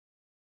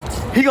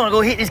He gonna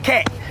go hit this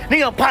cat.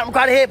 Nigga gonna pop him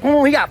across the head.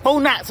 Boom. He got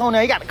 4 knots on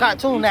there. He got the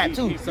cartoon knot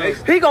too.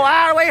 He go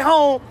all the way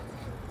home.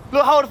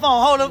 Look, hold the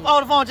phone.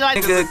 Hold the phone just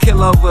like nigga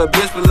kill over a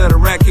bitch but let a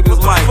rat keep his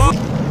wife.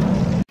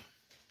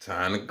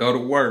 Time to go to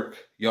work.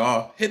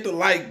 Y'all, hit the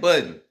like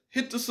button.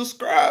 Hit the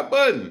subscribe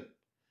button.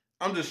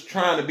 I'm just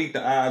trying to beat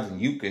the odds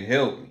and you can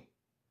help me.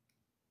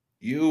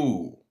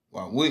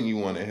 Why wouldn't you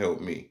want to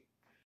help me?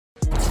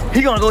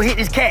 He gonna go hit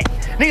this cat.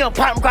 Nigga gonna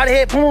pop him across the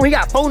head. Boom. He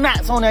got 4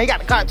 knots on there. He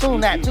got the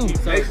cartoon knot too.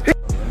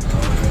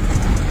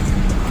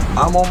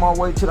 I'm on my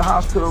way to the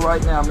hospital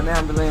right now. I'm in the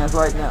ambulance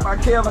right now. My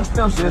Kevin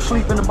Spencer is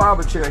asleep in the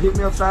barber chair. Hit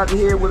me upside the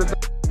head with a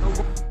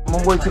I'm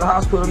on my way to the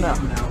hospital now.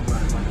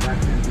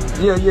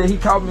 Yeah, he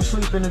caught me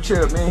asleep in the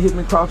chair, man. Hit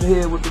me across the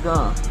head with the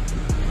gun.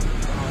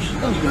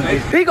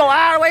 He go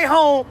all the way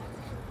home.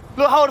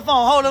 Look, hold the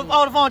phone.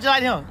 Hold the phone just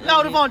like him.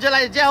 Hold the phone just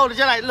like this. Just hold it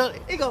just like, look.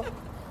 He go,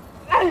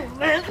 hey,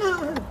 man.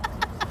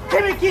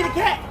 Give me kitty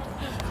cat.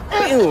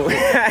 Ew.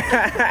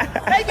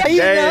 He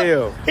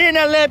ain't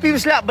never letting people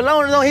slap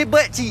balloons on his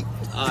butt cheek.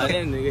 Oh, that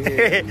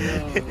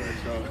nigga.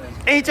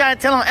 Ain't trying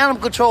to tell them animal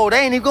control. They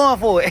ain't even going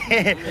for it.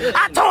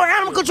 I told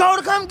animal control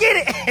to come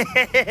get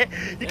it.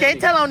 You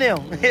can't tell on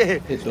them. You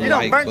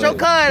done burnt your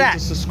card out. Hit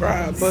the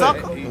subscribe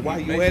button. And while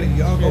you at it,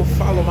 y'all go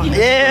follow my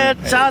Yeah,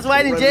 Charles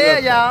White in jail,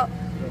 y'all.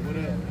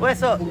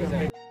 What's up?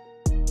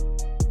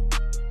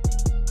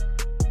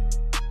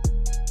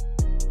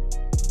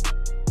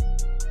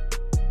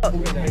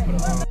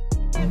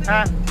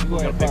 Huh?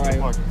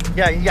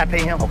 Yeah, you gotta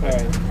pay him.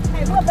 Okay.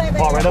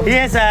 Right up. He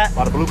inside.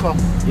 By the blue car?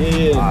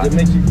 Yeah, right. That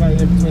makes you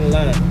right in between the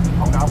lines.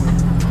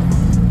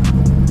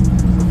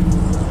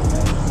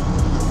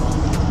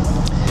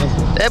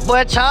 That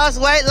boy Charles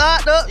White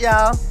locked up,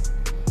 y'all.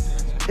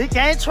 He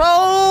can't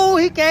troll,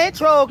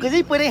 because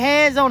he put his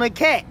hands on a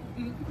cat.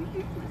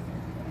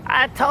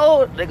 I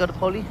told, they go to the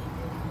police.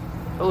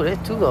 Oh, there's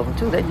 2 of them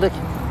too, they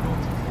looking.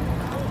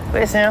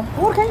 Where's Sam?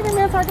 Who came in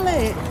there turkey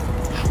leg?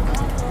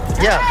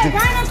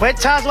 Yeah. When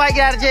Charles White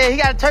get out of jail, he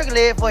got a turkey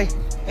leg for you.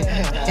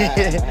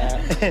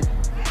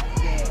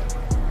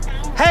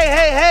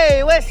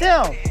 Hey, where's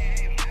Sam?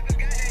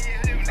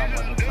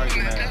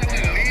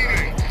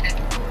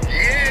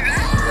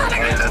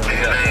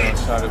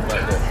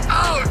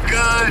 Oh,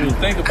 God.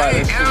 Think about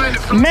it.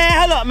 Man,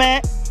 hold up,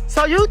 man.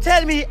 So you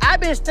telling me I've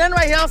been standing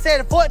right here, I'm saying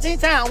it 14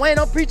 times, waiting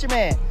on preacher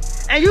man.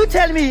 And you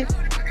telling me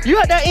you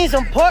out there eating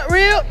some pork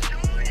ribs?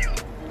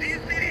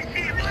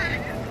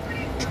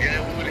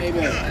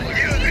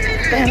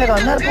 Damn, look,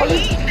 another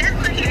police.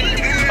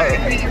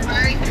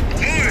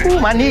 Ooh,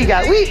 my knee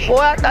got weak, boy.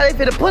 I thought they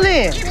finna pull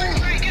in.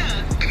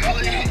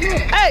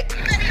 Hey.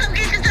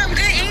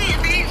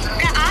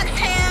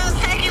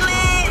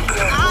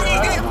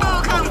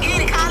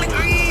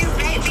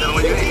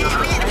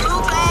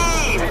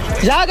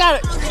 Y'all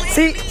got it.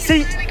 See.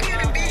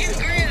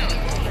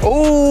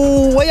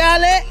 Ooh, where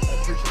y'all at?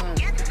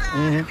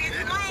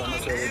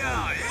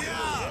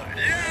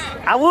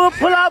 I would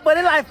pull out, but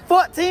it's like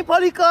 14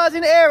 police cars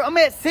in the area. I'm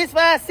at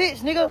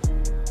 656, nigga.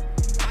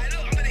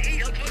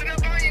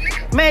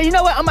 Man, you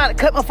know what? I'm about to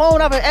cut my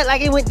phone off and act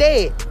like it went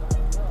dead.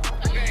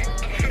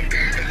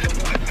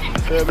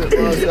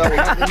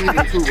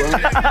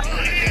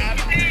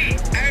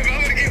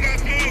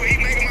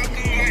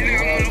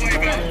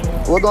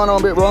 What going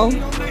on, big bro?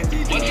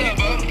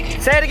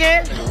 Say it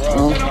again.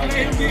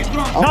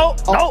 No.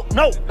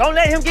 Don't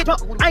let him get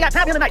drunk. I ain't got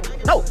time for him tonight.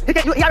 No, he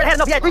can't. He already had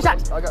enough. He had 3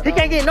 shots. He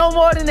can't get no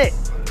more than that.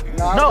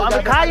 No, I'm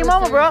gonna call your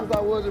mama, bro.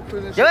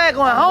 Your ass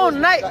going home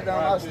tonight.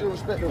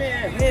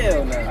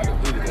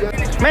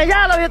 Man,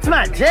 y'all over here to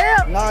my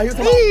jail? Nah, he's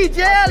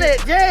jail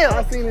at jail.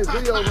 I seen his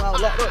videos when I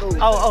was locked up though.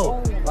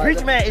 Oh.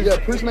 Preacher man is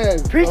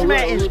Preacher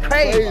man is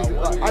crazy.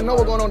 I know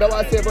what's going on. That's why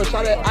I said, bro,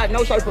 I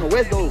know Shotty from the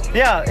West though.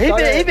 Yeah, he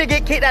been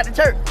get kicked out the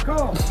church.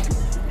 Come.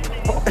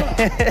 He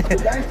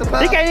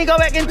can't even go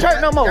back in church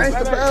no more.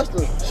 Gangsta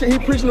pastor. Shit, he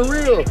preaching the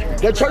real.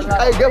 That church,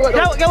 hey, get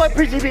what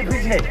preacher he been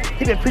preaching at?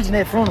 He been preaching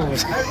at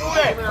funerals.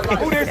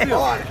 Who this is?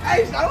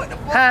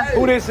 Huh?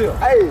 Who this is?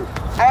 Hey,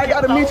 I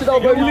gotta meet you though,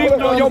 bro. You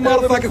leaving on your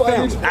motherfucking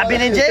family. I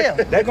been in jail.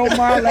 That go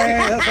my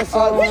land. That's what's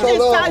up. We just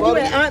saw you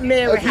at Aunt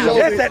Mary's house.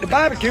 That's at the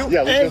barbecue.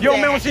 Yeah, you don't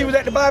remember when she was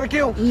at the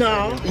barbecue?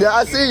 No. Yeah,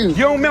 I see you. You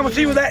don't remember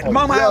she was at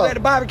mama house at the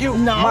barbecue?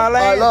 No. My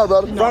land. I love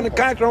brother. From the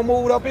country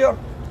moved up here.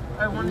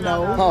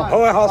 No.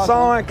 Her and her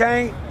son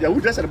came. Yeah, we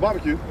just at the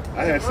barbecue.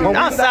 I had seen.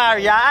 I'm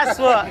sorry, y'all. I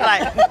swear,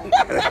 like,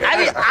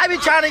 I be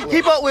trying to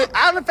keep up with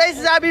all the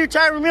faces. I be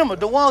trying to remember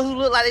the ones who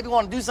look like they be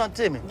want to do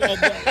something to me. Them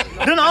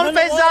the only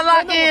faces I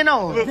lock in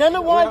on. They're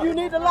the ones you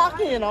need to lock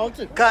in on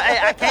too. Cause hey,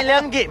 I can't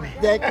let them get me.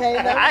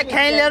 I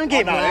can't let them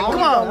get me.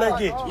 Come on, Let's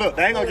get you. Look,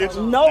 they ain't gonna get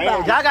you. Nobody.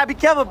 y'all gotta be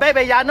careful,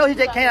 baby. Y'all know he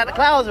just came out the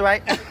closet,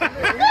 right? Hey,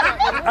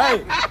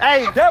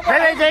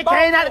 baby just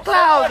came out the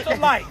closet.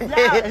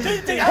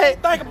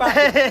 Think about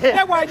it.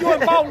 That's why you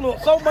and Bout look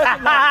so much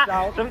alike,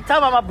 dog. I'm talking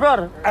about my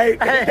brother. Hey,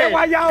 that's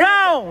why y'all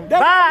gone.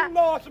 Bye.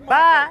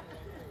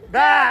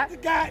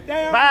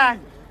 Goddamn. Bye.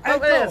 Hey,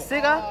 what's that, a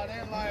cigar?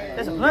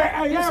 That's a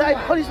blunt. You say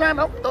policeman,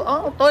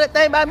 don't throw that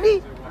thing by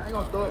me. ain't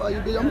gonna throw it like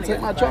you, bitch. I'm gonna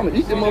take my trauma.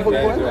 Eat them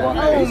motherfucker.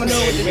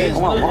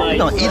 You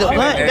gonna eat a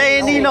blunt? They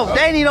ain't need no.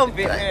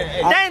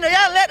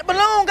 Y'all let the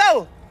balloon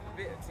go.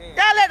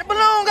 Y'all let the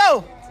balloon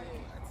go.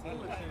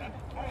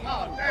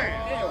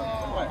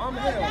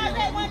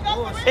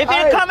 If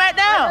it come back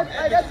down.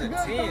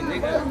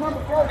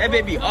 That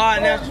bitch be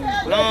odd now.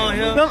 Long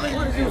hair.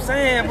 What is you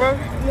saying, bro?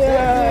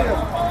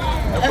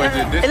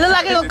 It look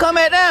like it gonna come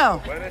back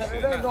down.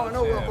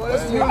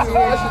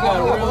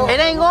 It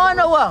ain't going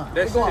nowhere.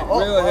 That's real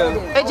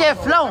hair. It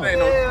just flown.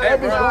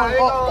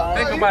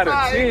 Think about a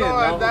 10,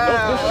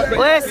 though.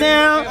 Well,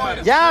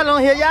 Sam, y'all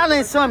don't hear. Y'all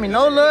ain't saw me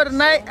no love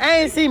tonight. I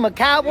ain't seen my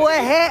cowboy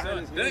hat.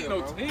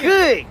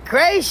 Good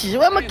gracious,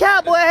 where my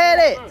cowboy hat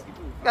at?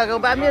 Gotta go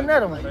buy me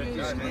another one.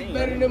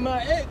 Better than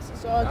my ex.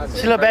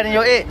 She look better than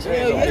your ex.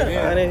 Hell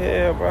yeah. Out of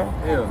here, bro.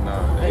 Hell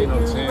no. Ain't no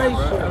 10,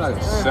 bro. That's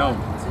like 7,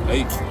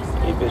 8.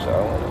 Bitch,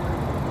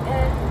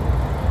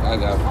 I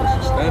got to put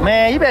some standard.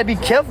 Man, you better be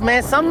careful,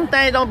 man. Some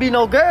things don't be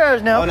no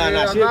girls now. Oh, no.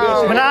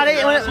 When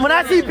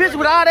I see bitches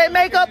with all that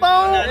makeup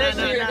on,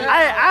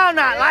 I'm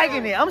not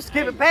liking it. I'm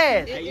skipping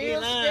past.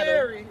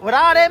 With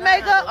all that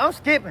makeup, I'm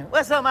skipping.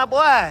 What's up, my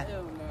boy?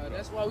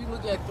 That's why we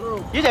look at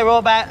through. You just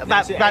rolled by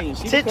about 10,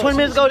 20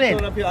 minutes ago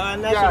then.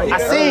 I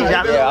seen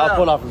y'all. Yeah, I'll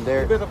pull off from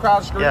there.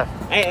 Yeah.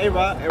 Hey,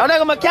 bro. Oh, there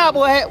go my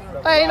cowboy hat.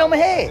 I ain't on my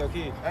head.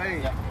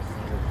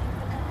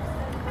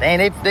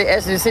 Dang, they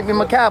actually sent me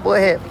my cowboy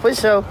hat. For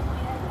sure.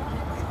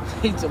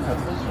 Bro,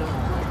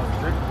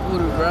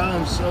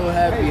 I'm so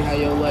happy how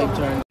your life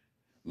turned.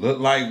 Look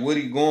like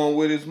Woody going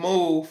with his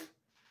move.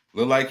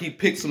 Look like he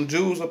picked some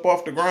Jews up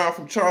off the ground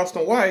from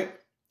Charleston White.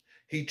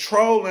 He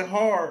trolling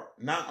hard.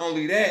 Not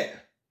only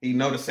that, he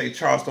know to say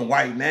Charleston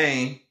White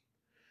name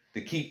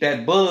to keep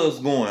that buzz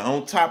going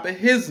on top of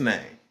his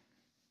name.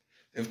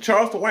 If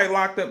Charleston White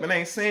locked up and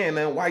ain't saying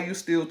nothing, why you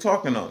still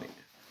talking on it?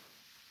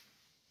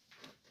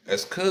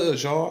 That's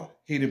cuz, y'all.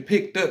 He done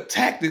picked up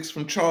tactics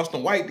from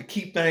Charleston White to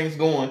keep things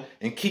going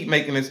and keep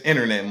making his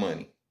internet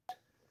money.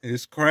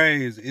 It's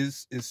crazy.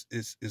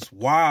 It's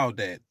wild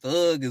that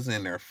Thug is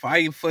in there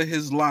fighting for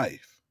his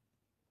life.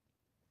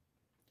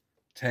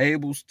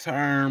 Tables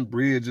turn,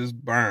 bridges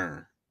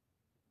burn.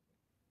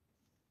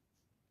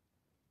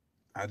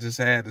 I just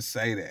had to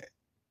say that.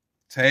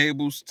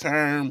 Tables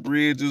turn,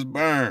 bridges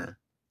burn.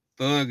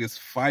 Thug is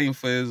fighting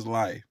for his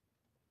life.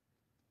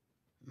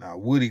 Now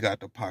Woody got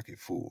the pocket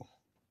full.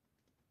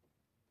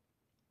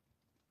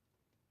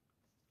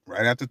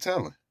 Right after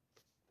telling.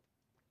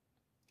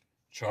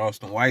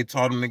 Charleston White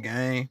taught him the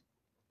game.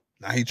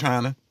 Now he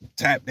trying to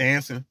tap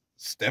dancing,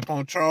 step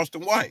on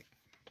Charleston White.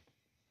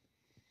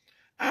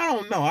 I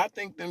don't know. I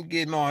think them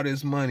getting all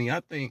this money,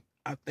 I think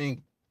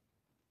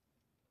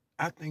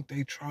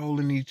they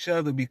trolling each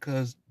other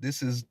because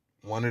this is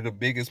one of the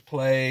biggest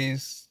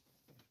plays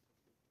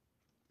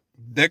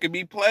that could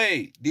be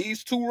played.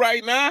 These two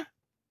right now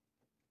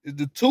is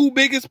the two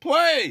biggest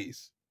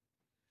plays.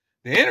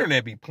 The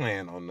internet be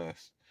playing on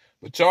us.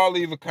 But y'all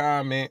leave a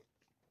comment.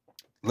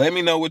 Let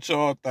me know what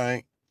y'all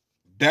think.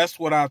 That's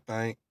what I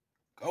think.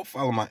 Go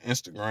follow my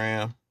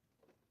Instagram.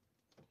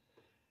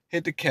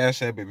 Hit the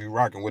Cash App if you're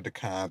rocking with the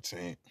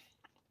content.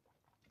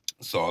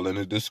 It's all in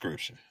the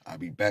description. I'll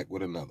be back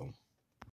with another one.